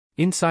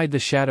Inside the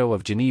shadow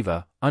of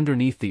Geneva,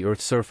 underneath the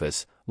Earth's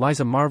surface,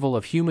 lies a marvel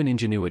of human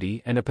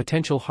ingenuity and a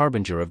potential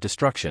harbinger of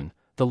destruction,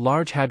 the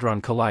Large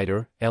Hadron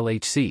Collider,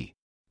 LHC.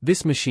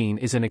 This machine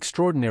is an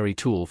extraordinary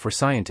tool for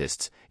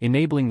scientists,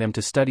 enabling them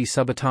to study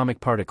subatomic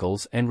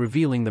particles and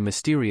revealing the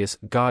mysterious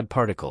God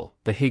particle,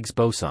 the Higgs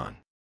boson.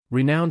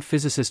 Renowned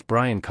physicist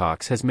Brian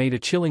Cox has made a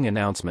chilling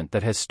announcement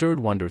that has stirred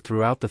wonder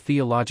throughout the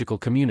theological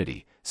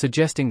community,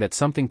 suggesting that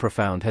something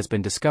profound has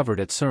been discovered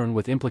at CERN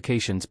with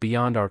implications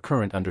beyond our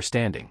current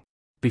understanding.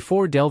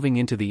 Before delving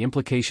into the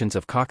implications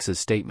of Cox's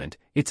statement,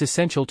 it's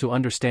essential to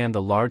understand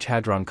the Large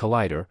Hadron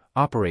Collider,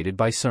 operated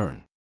by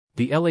CERN.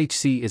 The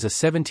LHC is a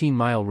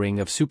 17-mile ring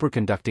of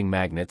superconducting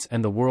magnets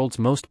and the world's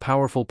most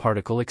powerful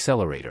particle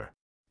accelerator.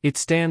 It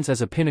stands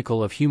as a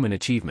pinnacle of human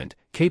achievement,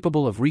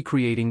 capable of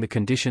recreating the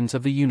conditions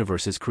of the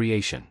universe's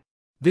creation.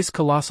 This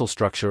colossal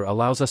structure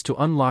allows us to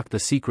unlock the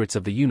secrets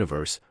of the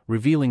universe,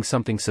 revealing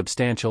something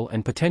substantial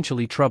and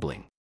potentially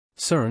troubling.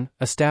 CERN,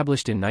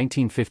 established in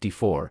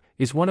 1954,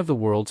 is one of the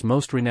world's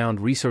most renowned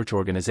research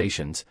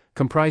organizations,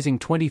 comprising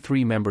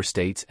 23 member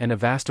states and a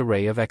vast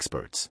array of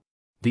experts.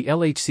 The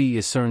LHC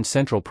is CERN's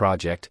central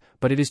project,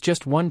 but it is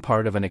just one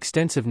part of an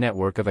extensive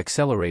network of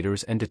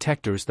accelerators and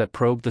detectors that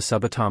probe the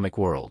subatomic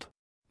world.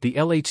 The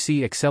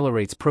LHC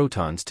accelerates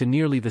protons to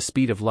nearly the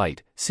speed of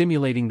light,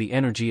 simulating the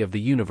energy of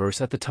the universe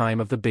at the time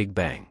of the Big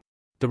Bang.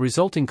 The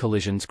resulting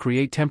collisions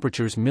create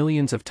temperatures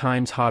millions of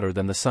times hotter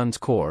than the Sun's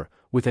core,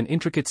 with an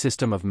intricate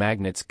system of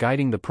magnets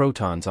guiding the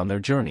protons on their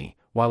journey,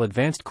 while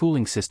advanced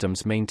cooling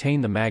systems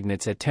maintain the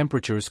magnets at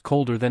temperatures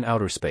colder than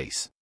outer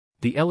space.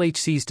 The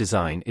LHC's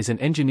design is an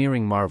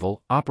engineering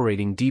marvel,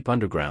 operating deep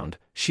underground,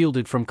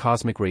 shielded from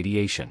cosmic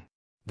radiation.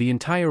 The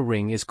entire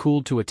ring is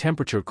cooled to a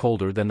temperature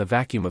colder than the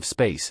vacuum of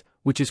space,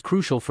 which is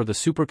crucial for the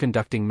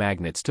superconducting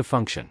magnets to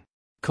function.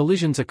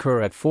 Collisions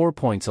occur at 4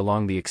 points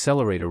along the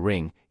accelerator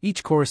ring,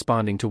 each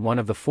corresponding to one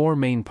of the 4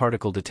 main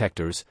particle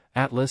detectors: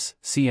 ATLAS,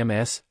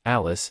 CMS,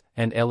 ALICE,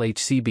 and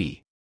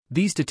LHCb.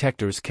 These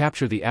detectors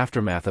capture the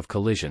aftermath of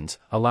collisions,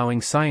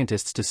 allowing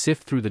scientists to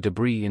sift through the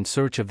debris in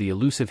search of the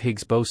elusive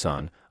Higgs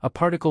boson, a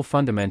particle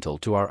fundamental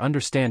to our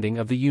understanding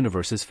of the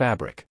universe's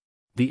fabric.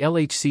 The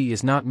LHC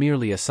is not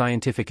merely a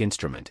scientific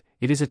instrument,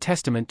 it is a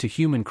testament to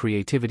human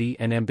creativity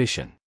and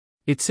ambition.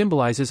 It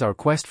symbolizes our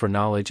quest for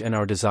knowledge and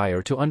our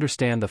desire to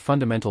understand the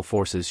fundamental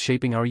forces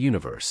shaping our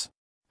universe.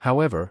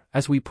 However,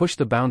 as we push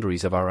the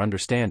boundaries of our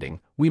understanding,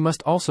 we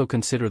must also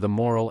consider the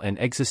moral and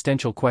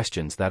existential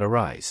questions that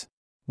arise.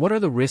 What are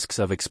the risks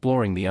of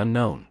exploring the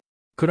unknown?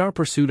 Could our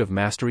pursuit of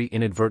mastery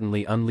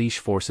inadvertently unleash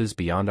forces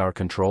beyond our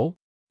control?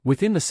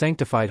 Within the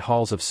sanctified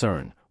halls of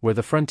CERN, where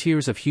the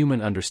frontiers of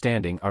human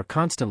understanding are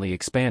constantly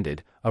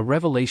expanded, a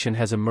revelation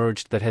has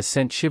emerged that has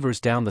sent shivers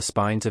down the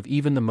spines of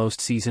even the most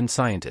seasoned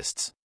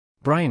scientists.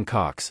 Brian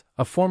Cox,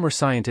 a former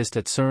scientist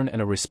at CERN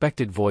and a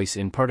respected voice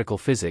in particle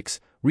physics,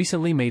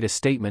 recently made a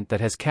statement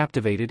that has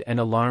captivated and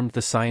alarmed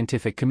the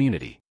scientific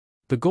community.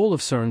 The goal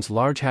of CERN's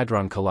Large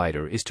Hadron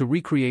Collider is to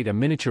recreate a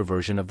miniature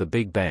version of the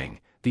Big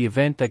Bang, the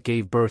event that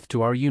gave birth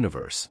to our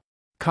universe.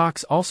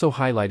 Cox also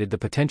highlighted the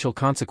potential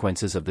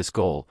consequences of this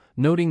goal,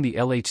 noting the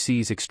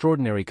LHC's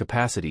extraordinary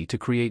capacity to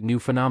create new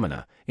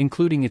phenomena,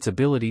 including its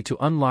ability to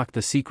unlock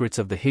the secrets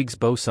of the Higgs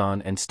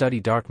boson and study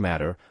dark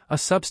matter, a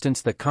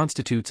substance that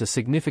constitutes a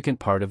significant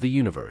part of the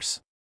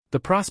universe. The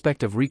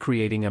prospect of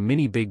recreating a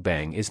mini Big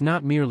Bang is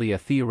not merely a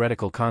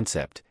theoretical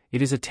concept,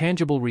 it is a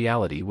tangible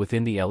reality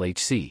within the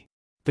LHC.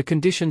 The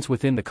conditions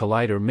within the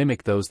collider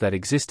mimic those that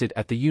existed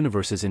at the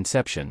universe's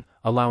inception,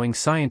 allowing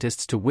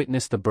scientists to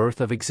witness the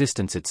birth of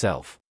existence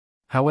itself.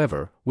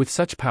 However, with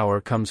such power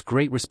comes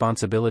great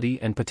responsibility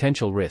and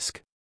potential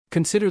risk.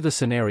 Consider the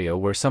scenario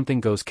where something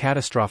goes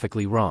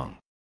catastrophically wrong.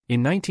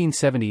 In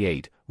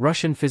 1978,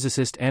 Russian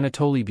physicist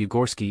Anatoly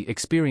Bugorsky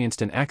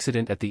experienced an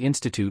accident at the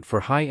Institute for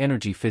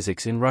High-Energy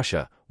Physics in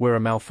Russia, where a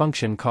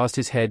malfunction caused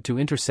his head to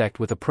intersect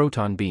with a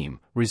proton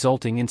beam,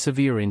 resulting in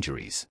severe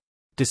injuries.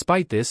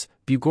 Despite this,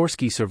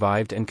 Bugorsky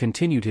survived and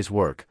continued his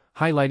work,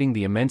 highlighting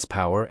the immense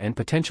power and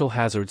potential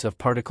hazards of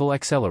particle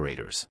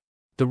accelerators.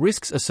 The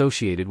risks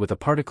associated with a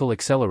particle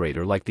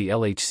accelerator like the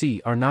LHC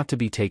are not to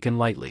be taken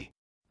lightly.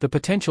 The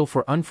potential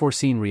for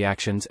unforeseen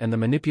reactions and the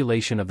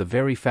manipulation of the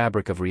very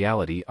fabric of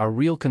reality are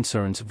real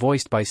concerns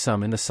voiced by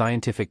some in the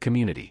scientific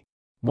community.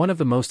 One of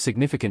the most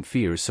significant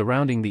fears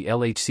surrounding the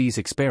LHC's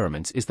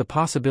experiments is the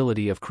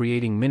possibility of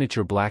creating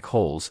miniature black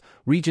holes,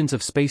 regions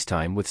of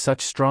spacetime with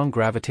such strong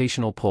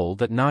gravitational pull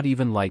that not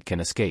even light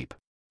can escape.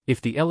 If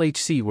the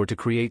LHC were to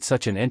create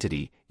such an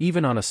entity,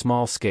 even on a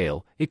small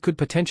scale, it could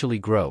potentially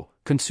grow,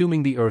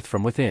 consuming the Earth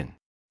from within.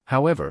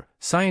 However,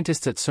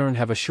 scientists at CERN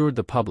have assured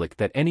the public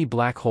that any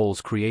black holes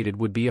created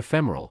would be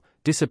ephemeral,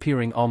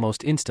 disappearing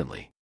almost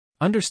instantly.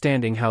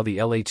 Understanding how the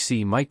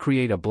LHC might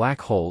create a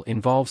black hole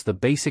involves the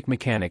basic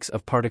mechanics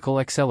of particle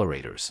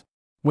accelerators.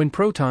 When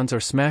protons are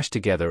smashed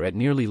together at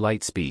nearly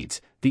light speeds,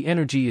 the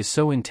energy is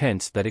so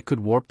intense that it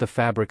could warp the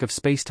fabric of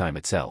spacetime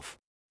itself.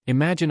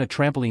 Imagine a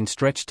trampoline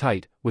stretched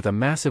tight, with a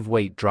massive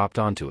weight dropped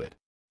onto it.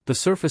 The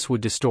surface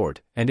would distort,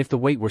 and if the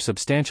weight were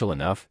substantial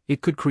enough, it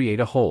could create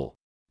a hole.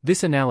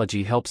 This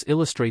analogy helps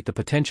illustrate the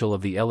potential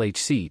of the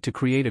LHC to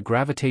create a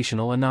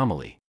gravitational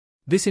anomaly.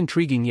 This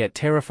intriguing yet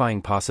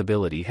terrifying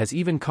possibility has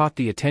even caught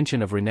the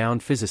attention of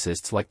renowned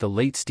physicists like the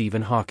late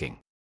Stephen Hawking.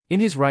 In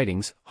his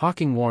writings,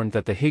 Hawking warned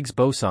that the Higgs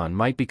boson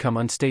might become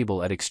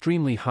unstable at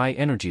extremely high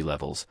energy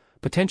levels,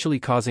 potentially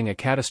causing a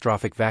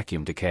catastrophic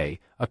vacuum decay,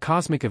 a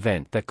cosmic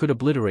event that could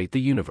obliterate the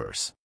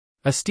universe.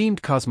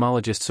 Esteemed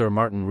cosmologist Sir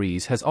Martin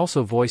Rees has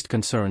also voiced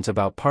concerns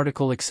about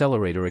particle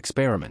accelerator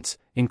experiments,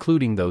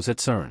 including those at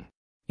CERN.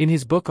 In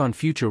his book on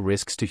future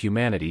risks to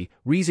humanity,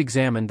 Rees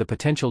examined the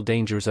potential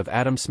dangers of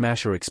atom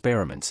smasher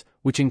experiments,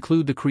 which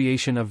include the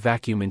creation of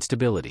vacuum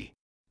instability.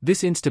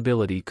 This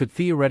instability could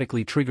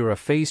theoretically trigger a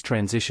phase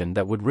transition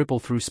that would ripple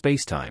through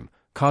spacetime,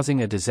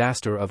 causing a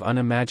disaster of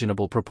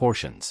unimaginable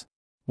proportions.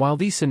 While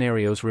these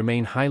scenarios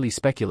remain highly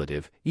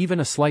speculative, even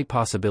a slight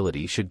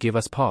possibility should give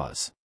us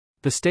pause.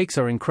 The stakes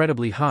are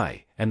incredibly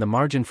high, and the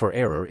margin for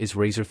error is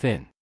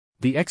razor-thin.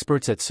 The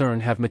experts at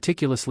CERN have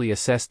meticulously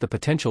assessed the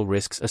potential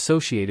risks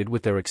associated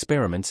with their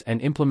experiments and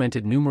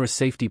implemented numerous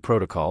safety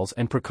protocols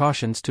and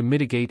precautions to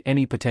mitigate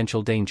any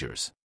potential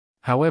dangers.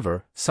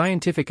 However,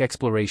 scientific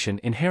exploration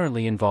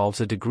inherently involves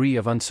a degree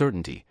of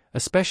uncertainty,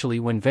 especially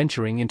when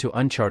venturing into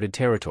uncharted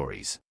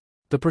territories.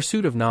 The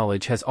pursuit of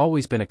knowledge has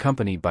always been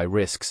accompanied by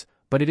risks,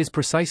 but it is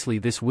precisely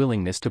this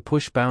willingness to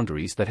push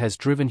boundaries that has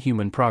driven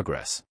human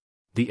progress.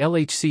 The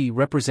LHC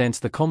represents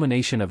the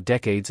culmination of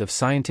decades of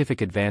scientific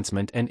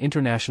advancement and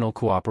international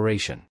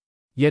cooperation.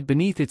 Yet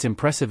beneath its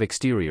impressive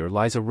exterior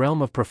lies a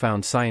realm of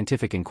profound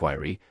scientific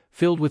inquiry,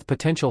 filled with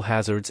potential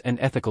hazards and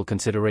ethical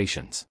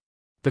considerations.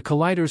 The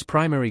collider's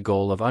primary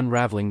goal of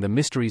unraveling the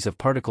mysteries of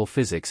particle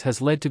physics has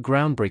led to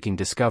groundbreaking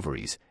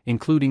discoveries,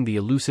 including the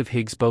elusive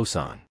Higgs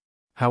boson.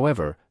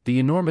 However, the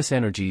enormous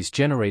energies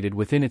generated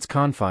within its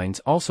confines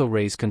also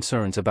raise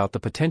concerns about the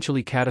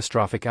potentially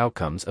catastrophic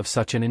outcomes of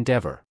such an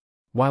endeavor.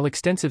 While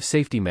extensive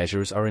safety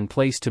measures are in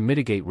place to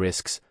mitigate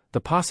risks, the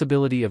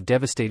possibility of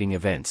devastating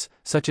events,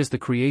 such as the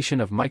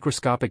creation of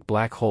microscopic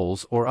black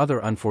holes or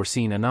other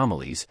unforeseen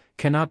anomalies,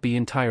 cannot be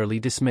entirely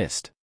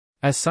dismissed.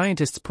 As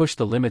scientists push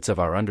the limits of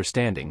our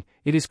understanding,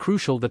 it is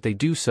crucial that they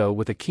do so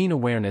with a keen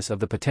awareness of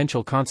the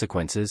potential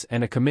consequences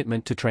and a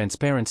commitment to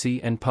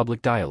transparency and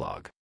public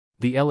dialogue.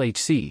 The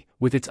LHC,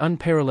 with its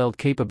unparalleled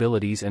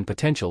capabilities and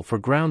potential for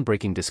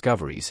groundbreaking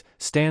discoveries,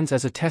 stands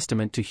as a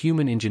testament to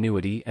human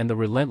ingenuity and the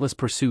relentless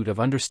pursuit of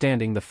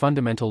understanding the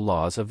fundamental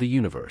laws of the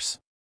universe.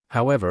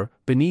 However,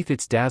 beneath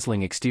its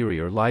dazzling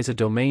exterior lies a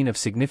domain of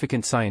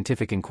significant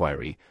scientific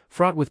inquiry,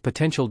 fraught with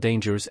potential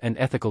dangers and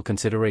ethical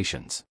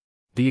considerations.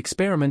 The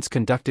experiments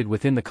conducted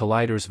within the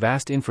collider's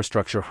vast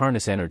infrastructure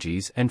harness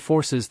energies and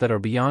forces that are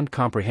beyond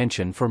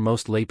comprehension for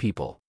most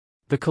laypeople.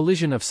 The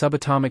collision of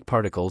subatomic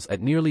particles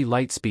at nearly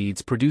light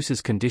speeds produces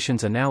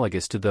conditions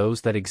analogous to those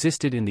that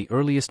existed in the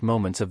earliest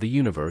moments of the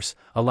universe,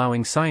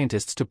 allowing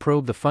scientists to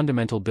probe the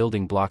fundamental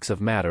building blocks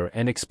of matter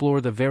and explore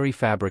the very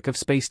fabric of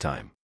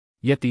spacetime.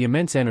 Yet the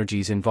immense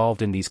energies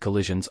involved in these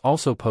collisions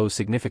also pose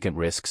significant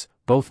risks,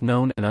 both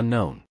known and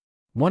unknown.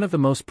 One of the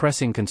most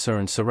pressing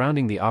concerns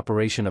surrounding the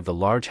operation of the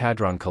Large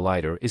Hadron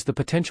Collider is the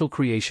potential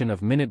creation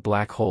of minute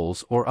black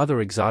holes or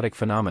other exotic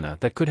phenomena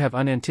that could have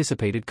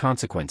unanticipated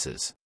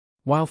consequences.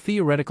 While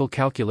theoretical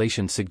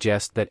calculations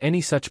suggest that any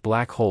such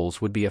black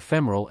holes would be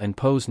ephemeral and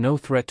pose no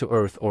threat to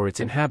Earth or its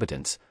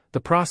inhabitants, the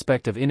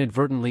prospect of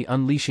inadvertently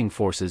unleashing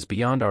forces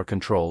beyond our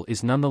control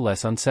is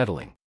nonetheless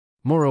unsettling.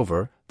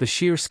 Moreover, the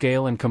sheer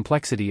scale and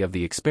complexity of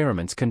the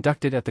experiments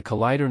conducted at the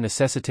collider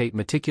necessitate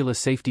meticulous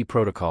safety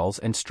protocols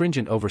and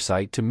stringent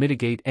oversight to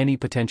mitigate any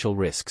potential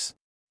risks.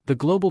 The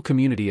global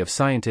community of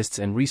scientists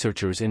and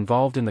researchers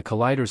involved in the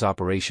collider's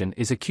operation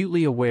is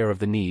acutely aware of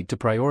the need to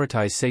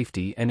prioritize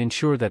safety and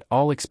ensure that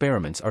all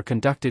experiments are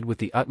conducted with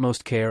the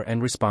utmost care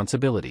and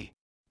responsibility.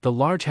 The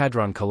Large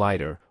Hadron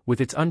Collider,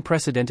 with its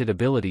unprecedented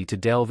ability to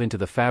delve into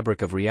the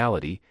fabric of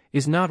reality,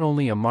 is not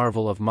only a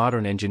marvel of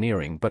modern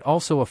engineering but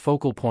also a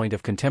focal point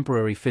of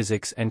contemporary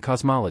physics and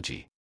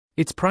cosmology.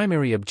 Its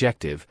primary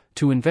objective,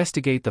 to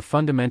investigate the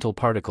fundamental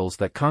particles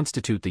that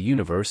constitute the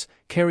universe,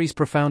 carries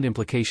profound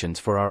implications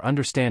for our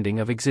understanding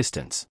of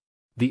existence.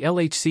 The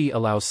LHC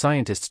allows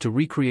scientists to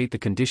recreate the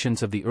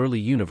conditions of the early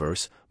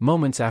universe,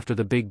 moments after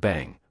the Big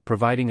Bang,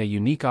 providing a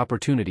unique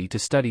opportunity to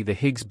study the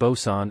Higgs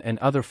boson and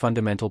other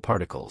fundamental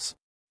particles.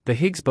 The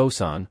Higgs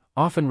boson,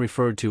 often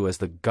referred to as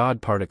the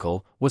God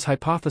particle, was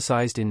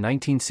hypothesized in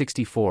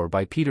 1964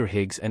 by Peter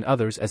Higgs and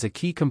others as a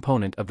key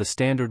component of the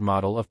Standard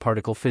Model of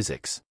particle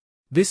physics.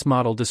 This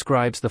model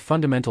describes the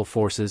fundamental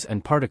forces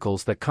and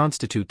particles that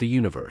constitute the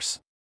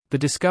universe. The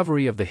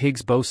discovery of the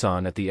Higgs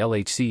boson at the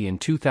LHC in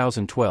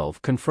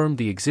 2012 confirmed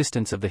the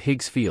existence of the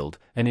Higgs field,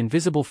 an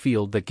invisible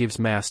field that gives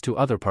mass to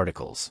other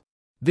particles.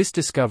 This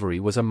discovery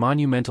was a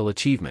monumental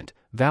achievement,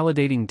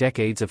 validating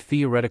decades of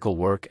theoretical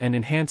work and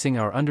enhancing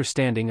our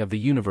understanding of the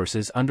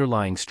universe's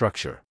underlying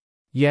structure.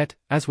 Yet,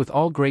 as with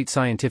all great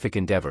scientific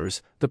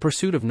endeavors, the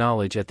pursuit of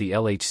knowledge at the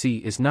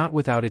LHC is not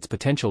without its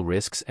potential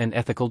risks and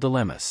ethical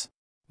dilemmas.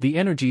 The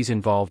energies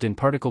involved in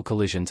particle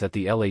collisions at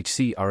the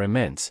LHC are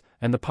immense,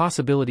 and the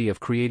possibility of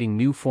creating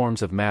new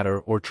forms of matter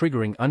or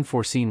triggering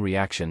unforeseen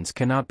reactions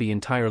cannot be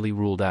entirely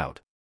ruled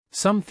out.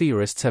 Some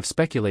theorists have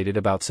speculated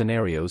about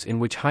scenarios in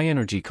which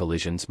high-energy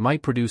collisions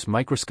might produce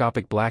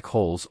microscopic black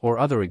holes or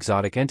other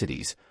exotic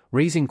entities,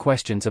 raising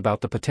questions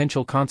about the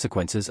potential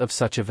consequences of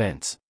such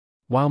events.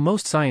 While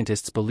most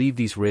scientists believe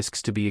these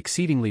risks to be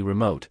exceedingly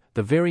remote,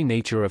 the very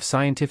nature of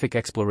scientific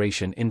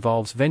exploration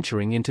involves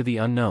venturing into the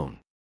unknown.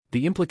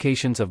 The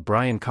implications of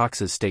Brian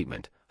Cox's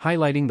statement,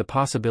 highlighting the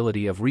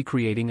possibility of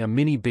recreating a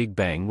mini Big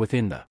Bang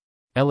within the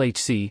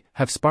LHC,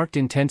 have sparked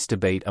intense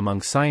debate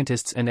among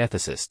scientists and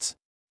ethicists.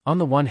 On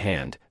the one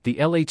hand, the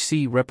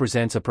LHC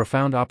represents a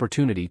profound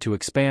opportunity to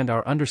expand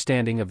our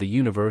understanding of the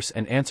universe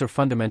and answer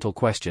fundamental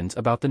questions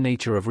about the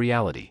nature of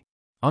reality.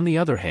 On the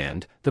other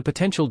hand, the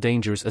potential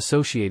dangers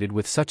associated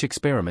with such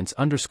experiments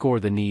underscore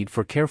the need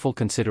for careful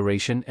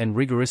consideration and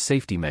rigorous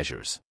safety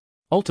measures.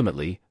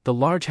 Ultimately, the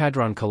Large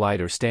Hadron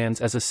Collider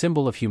stands as a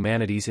symbol of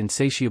humanity's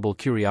insatiable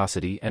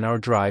curiosity and our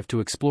drive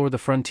to explore the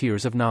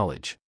frontiers of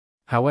knowledge.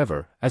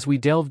 However, as we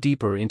delve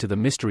deeper into the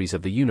mysteries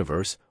of the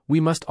universe, we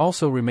must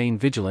also remain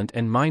vigilant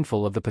and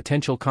mindful of the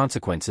potential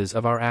consequences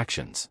of our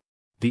actions.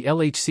 The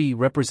LHC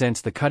represents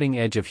the cutting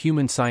edge of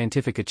human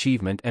scientific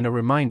achievement and a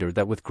reminder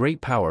that with great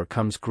power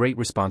comes great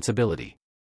responsibility.